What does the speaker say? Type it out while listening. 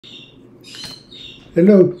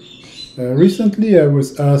Hello. Recently, I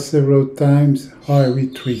was asked several times how I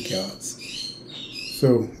read tree cards.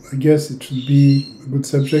 So I guess it should be a good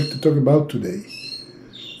subject to talk about today.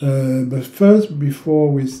 But first, before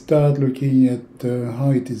we start looking at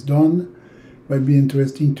how it is done, it might be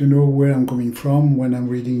interesting to know where I'm coming from when I'm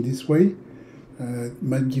reading this way. It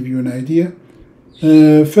might give you an idea.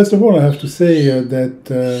 First of all, I have to say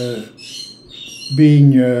that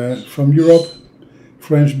being from Europe,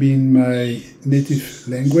 French being my native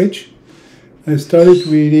language, I started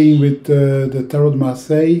reading with the Tarot de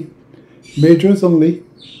Marseille, majors only.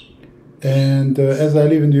 And as I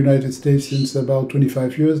live in the United States since about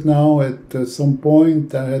 25 years now, at some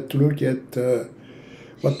point I had to look at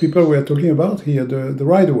what people were talking about here, the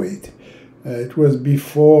Rider-Waite. It was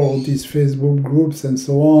before all these Facebook groups and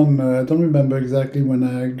so on. I don't remember exactly when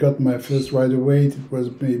I got my first Rider-Waite. It was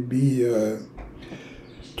maybe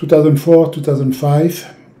 2004,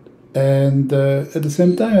 2005. And at the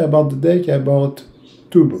same time I bought the deck, I bought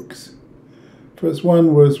two books. First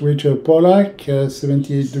one was Richard Pollack,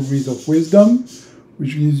 78 Degrees of Wisdom,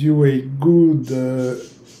 which gives you a good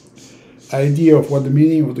idea of what the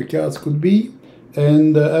meaning of the cards could be.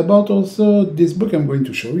 And I bought also this book I'm going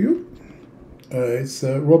to show you. It's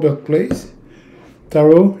Robert Place,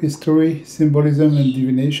 Tarot, History, Symbolism and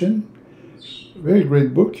Divination. Very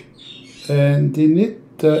great book. And in it,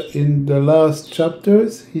 in the last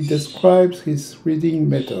chapters, he describes his reading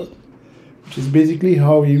method, which is basically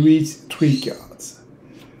how he reads tree cards.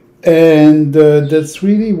 And that's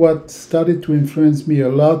really what started to influence me a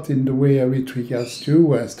lot in the way I read tree cards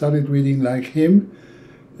too. I started reading like him.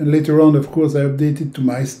 And later on, of course, I updated to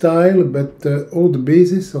my style, but all the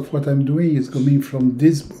basis of what I'm doing is coming from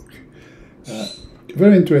this book.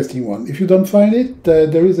 Very interesting one. If you don't find it,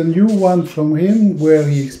 there is a new one from him where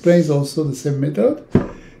he explains also the same method.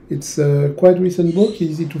 It's a quite recent book,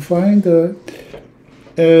 easy to find. The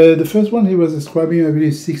first one he was describing, I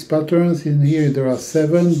believe, 6 patterns. In here there are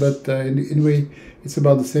 7, but anyway, it's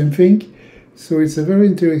about the same thing. So it's a very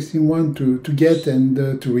interesting one to get and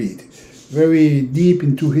to read. Very deep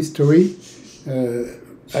into history.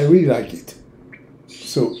 I really like it.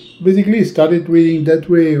 So basically, I started reading that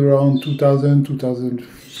way around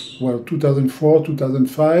 2004,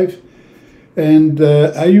 2005. And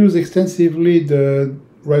I use extensively the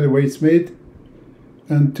Rider-Waite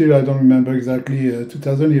until I don't remember exactly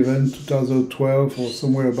 2011, 2012 or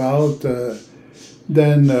somewhere about.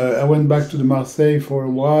 Then I went back to the Marseille for a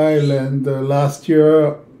while, and last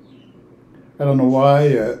year, I don't know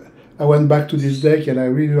why, I went back to this deck and I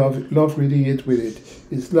really love reading it with it.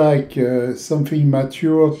 It's like something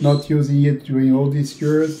matured, not using it during all these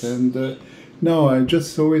years, and now I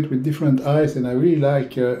just saw it with different eyes and I really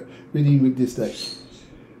like reading with this deck.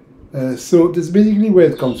 So that's basically where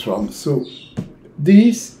it comes from. So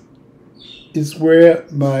this is where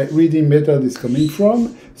my reading method is coming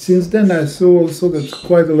from. Since then I saw also that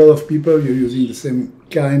quite a lot of people are using the same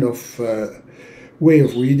kind of way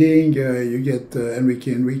of reading. You get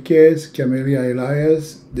Enrique Enriquez, Camelia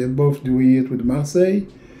Elias, they're both doing it with Marseille,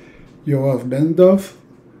 Yoav Bendorf,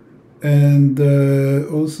 and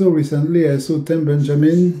also recently I saw Tom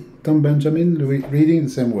Benjamin reading the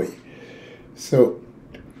same way. So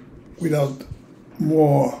without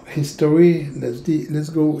more history, let's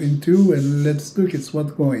go into and let's look at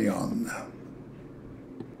what's going on.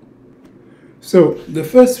 So the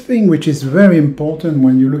first thing which is very important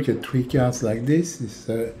when you look at tree cards like this is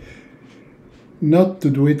not to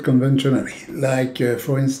do it conventionally. Like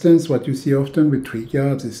for instance, what you see often with tree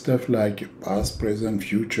cards is stuff like past, present,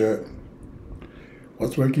 future,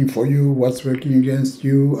 what's working for you, what's working against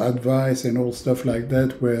you, advice and all stuff like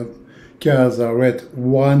that, where cards are read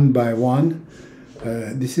one by one.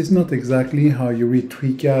 This is not exactly how you read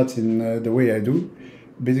tree cards in the way I do.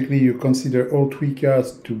 Basically, you consider all tree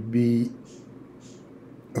cards to be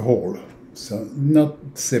a whole, so not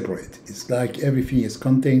separate. It's like everything is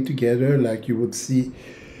contained together, like you would see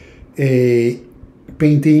a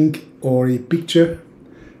painting or a picture.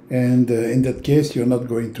 And in that case, you're not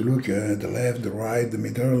going to look at the left, the right, the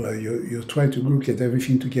middle. You try to look at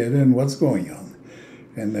everything together and what's going on.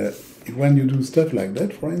 And when you do stuff like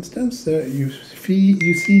that, for instance, you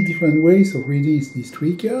see different ways of reading these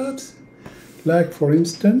tree cards. Like, for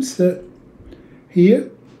instance, here,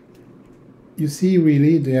 you see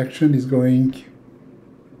really the action is going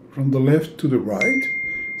from the left to the right.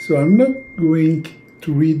 So I'm not going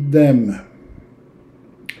to read them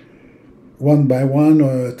one by one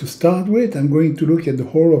to start with. I'm going to look at the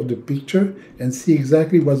whole of the picture and see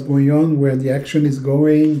exactly what's going on, where the action is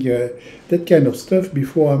going, that kind of stuff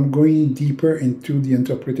before I'm going deeper into the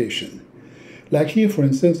interpretation. Like here, for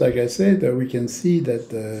instance, like I said, we can see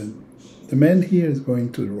that The man here is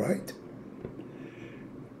going to the right.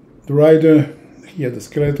 The rider here, the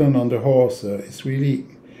skeleton on the horse, the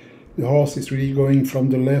horse is really going from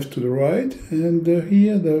the left to the right, and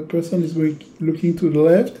here the person is looking to the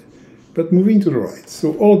left, but moving to the right.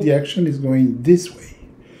 So all the action is going this way.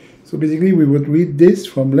 So basically we would read this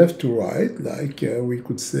from left to right, like we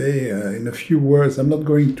could say in a few words. I'm not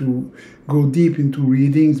going to go deep into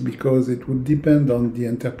readings because it would depend on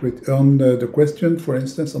the question, for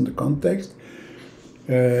instance, on the context.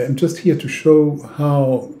 I'm just here to show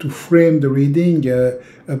how to frame the reading,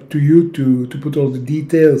 up to you to put all the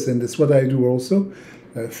details, and that's what I do also.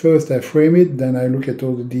 First I frame it, then I look at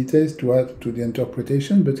all the details to add to the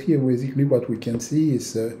interpretation, but here basically what we can see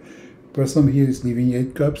is the person here is leaving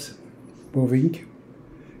 8 cups, moving,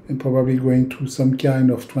 and probably going through some kind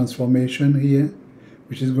of transformation here,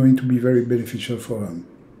 which is going to be very beneficial for him.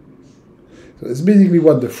 So that's basically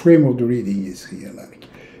what the frame of the reading is here, like.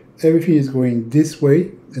 Everything is going this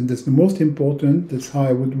way, and that's the most important. That's how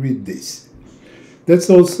I would read this. That's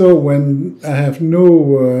also when I have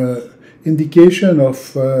no indication of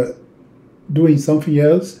doing something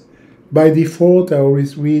else. By default, I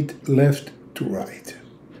always read left to right.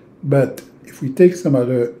 But if we take some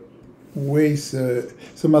other ways,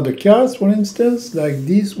 some other cards, for instance, like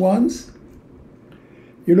these ones,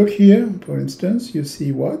 you look here, for instance, you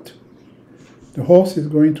see what? The horse is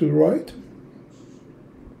going to the right.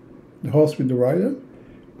 The horse with the rider.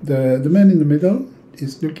 The man in the middle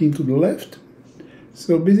is looking to the left.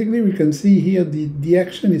 So basically we can see here the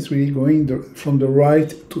action is really going from the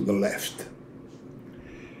right to the left.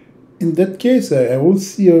 In that case, I will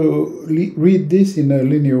read this in a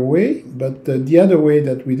linear way, but the other way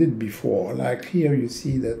that we did before, like here you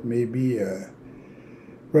see that maybe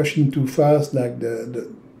rushing too fast, like the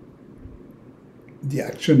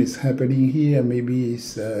action is happening here, maybe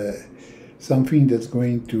it's something that's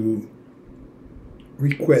going to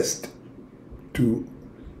request to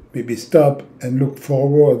maybe stop and look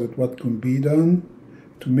forward at what can be done,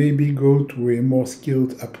 to maybe go to a more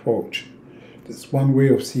skilled approach. That's one way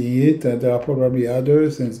of seeing it, and there are probably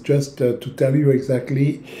others, and it's just to tell you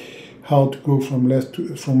exactly how to go from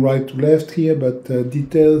right to left here, but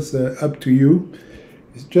details up to you.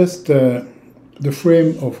 It's just the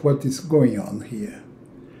frame of what is going on here.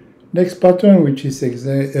 Next pattern, which is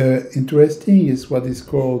interesting, is what is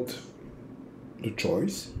called the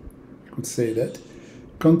choice. You could say that.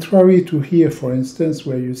 Contrary to here, for instance,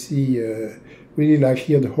 where you see really like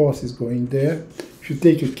here the horse is going there. If you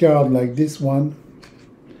take a card like this one,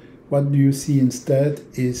 what do you see instead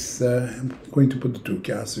is, I'm going to put the 2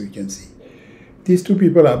 cards so you can see. These 2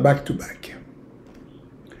 people are back to back.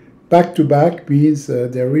 Back to back means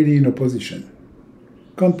they're really in opposition.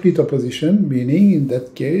 Complete opposition, meaning in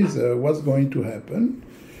that case, what's going to happen?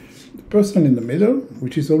 The person in the middle,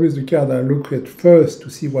 which is always the card I look at first to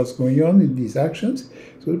see what's going on in these actions.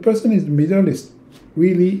 So the person in the middle is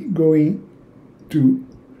really going to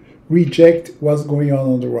reject what's going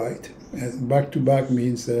on the right. And back to back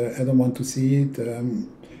means I don't want to see it. I'm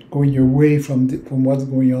going away from what's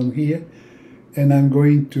going on here, and I'm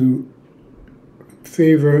going to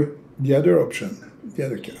favor the other option, the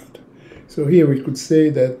other card. So here we could say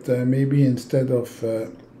that maybe instead of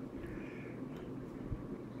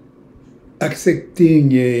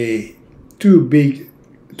accepting a too big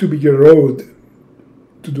a road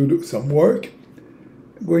to do some work,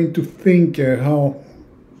 I'm going to think how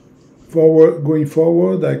going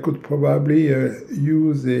forward I could probably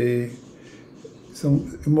use a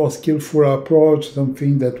more skillful approach,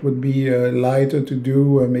 something that would be lighter to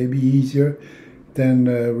do, maybe easier than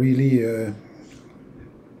really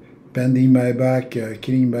bending my back,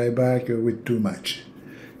 killing my back with too much.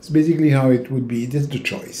 It's basically how it would be. That's the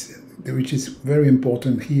choice, which is very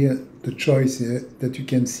important here, the choice that you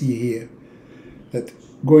can see here, that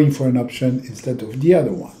going for an option instead of the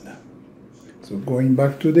other one. So going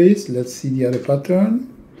back to this, let's see the other pattern,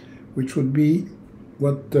 which would be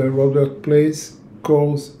what Robert Place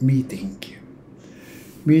calls meeting.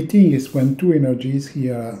 Meeting is when 2 energies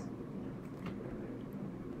here are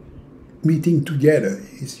meeting together.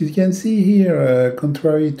 As you can see here,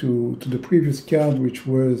 contrary to the previous card, which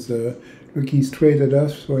was looking straight at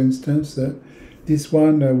us, for instance, this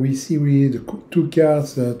one we see really the 2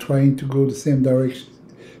 cards trying to go the same direction,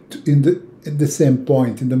 at the same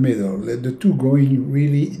point in the middle, the 2 going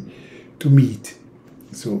really to meet.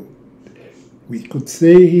 So we could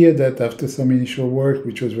say here that after some initial work,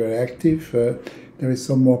 which was very active, there is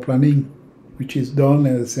some more planning which is done,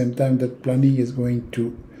 and at the same time that planning is going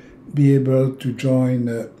to be able to join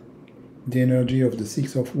the energy of the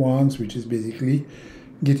 6 of Wands, which is basically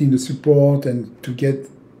getting the support and to get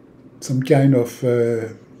some kind of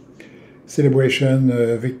celebration,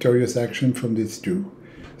 victorious action from these two.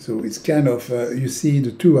 So it's kind of, you see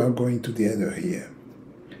the two are going together here.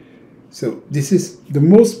 So this is the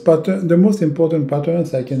most important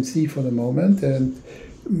patterns I can see for the moment, and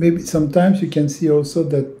maybe sometimes you can see also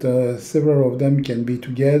that several of them can be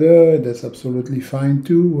together. That's absolutely fine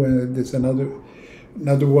too. There's another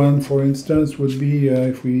one, for instance, would be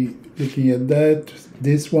if we looking at that,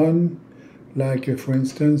 this one, like for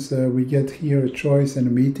instance, we get here a choice and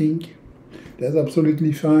a meeting. That's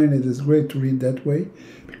absolutely fine. It is great to read that way,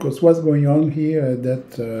 because what's going on here,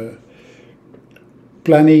 that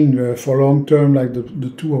planning for long term, like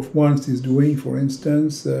the Two of Wands is doing, for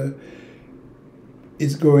instance, the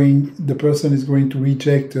person is going to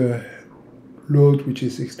reject a load which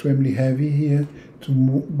is extremely heavy here, to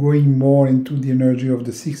going more into the energy of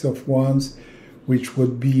the Six of Wands, which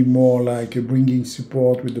would be more like bringing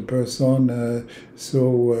support with the person,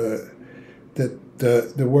 so that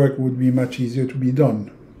the work would be much easier to be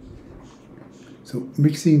done. So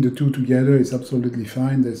mixing the two together is absolutely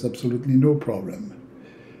fine. There's absolutely no problem.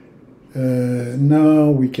 Now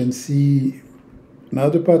we can see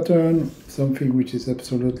another pattern, something which is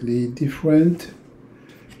absolutely different.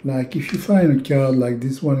 Like if you find a card like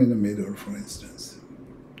this one in the middle, for instance,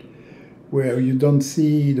 where you don't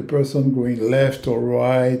see the person going left or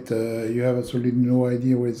right, you have absolutely no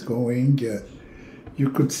idea where it's going, you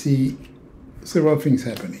could see several things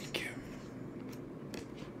happening.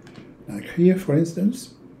 Like here, for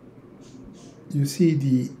instance, you see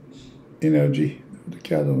the energy of the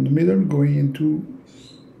card in the middle going into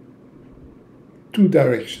two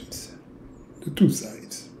directions, the two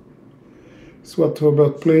sides. It's what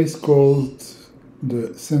Robert Place called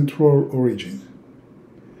the central origin.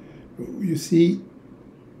 You see,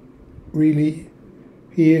 really,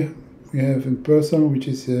 here we have a person which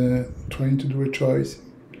is trying to do a choice.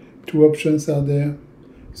 Two options are there.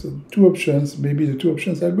 So two options, maybe the two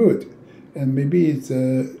options are good. And maybe it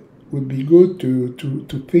would be good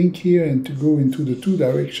to think here and to go into the two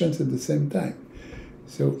directions at the same time.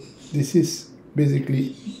 So this is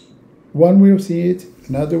basically one way of seeing it.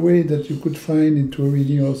 Another way that you could find into a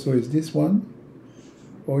reading also is this one.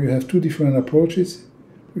 Or you have two different approaches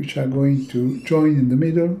which are going to join in the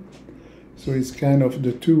middle. So it's kind of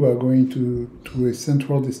the two are going to a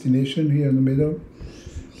central destination here in the middle.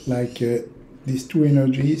 Like these two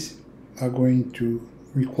energies are going to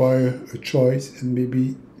require a choice, and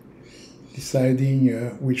maybe deciding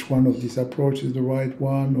which one of these approaches is the right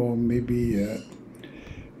one, or maybe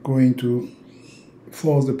going to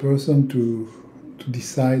force the person to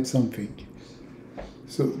decide something.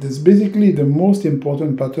 So that's basically the most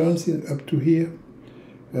important patterns up to here.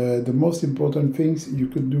 The most important things you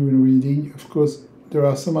could do in reading. Of course, there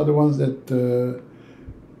are some other ones that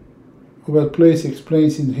Robert Place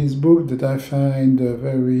explains in his book that I find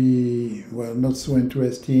very, well, not so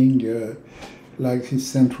interesting, like his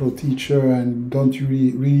central teacher, and don't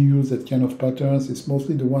really use that kind of patterns. It's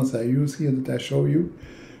mostly the ones I use here that I show you.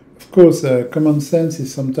 Of course, common sense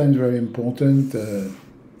is sometimes very important,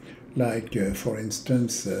 like, for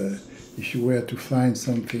instance, if you were to find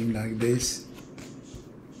something like this,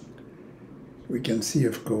 we can see,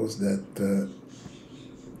 of course, that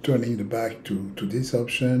turning the back to this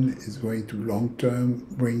option is going to long-term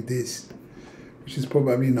bring this, which is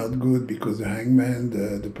probably not good, because the hangman,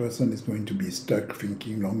 the person is going to be stuck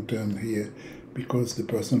thinking long-term here, because the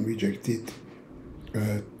person rejected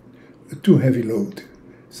a too heavy load.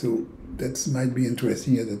 So that might be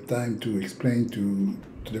interesting at the time to explain to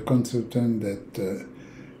the consultant that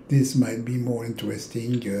this might be more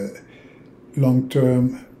interesting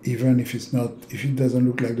long-term, even if it doesn't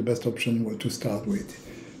look like the best option to start with.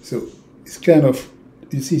 So it's kind of,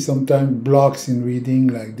 you see sometimes blocks in reading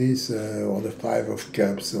like this, or the Five of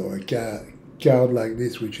Cups, or a card like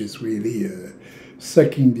this, which is really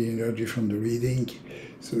sucking the energy from the reading.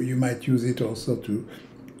 So you might use it also to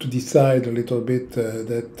decide a little bit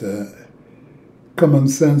that common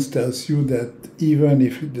sense tells you that even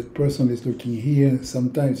if that person is looking here,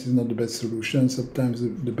 sometimes it's not the best solution. Sometimes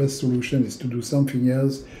the best solution is to do something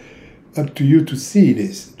else. Up to you to see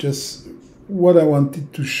this. Just what I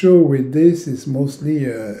wanted to show with this is mostly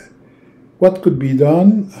what could be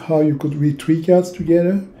done, how you could read three cards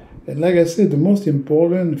together. And like I said, the most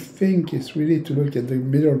important thing is really to look at the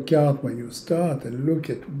middle card when you start and look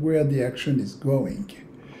at where the action is going.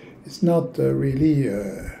 It's not really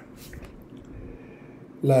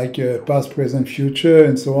like past, present, future,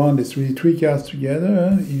 and so on. It's really three cards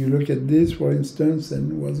together. You look at this, for instance,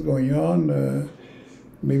 and what's going on.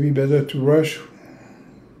 Maybe better to rush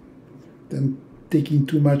than taking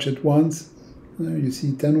too much at once. You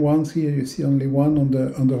see 10 wands here. You see only one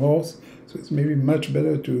on the horse. So it's maybe much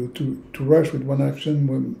better to rush with one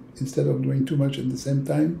action instead of doing too much at the same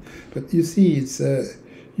time. But you see, it's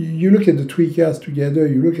you look at the three cards together,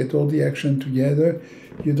 you look at all the action together,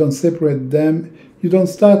 you don't separate them, you don't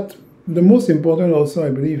start. The most important also,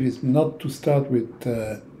 I believe, is not to start with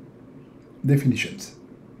definitions.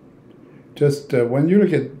 Just when you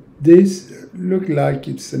look at this, look like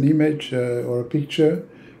it's an image or a picture.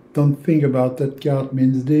 Don't think about that card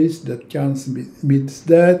means this, that card means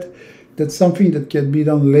that. That's something that can be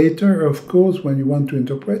done later, of course, when you want to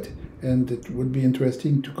interpret. And it would be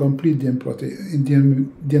interesting to complete the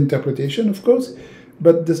interpretation, of course.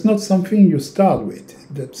 But that's not something you start with.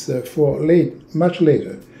 That's much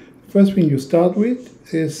later. First thing you start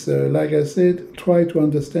with is, like I said, try to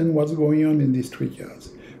understand what's going on in these three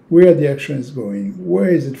cards. Where the action is going, where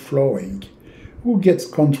is it flowing, who gets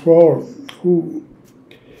control,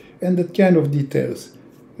 and that kind of details.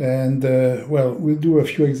 And well, we'll do a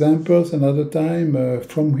few examples another time.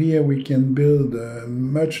 From here we can build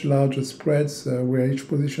much larger spreads where each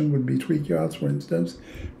position would be 3 cards, for instance.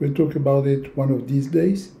 We'll talk about it one of these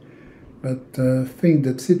days. But I think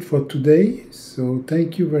that's it for today. So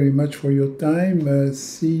thank you very much for your time.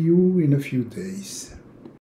 See you in a few days.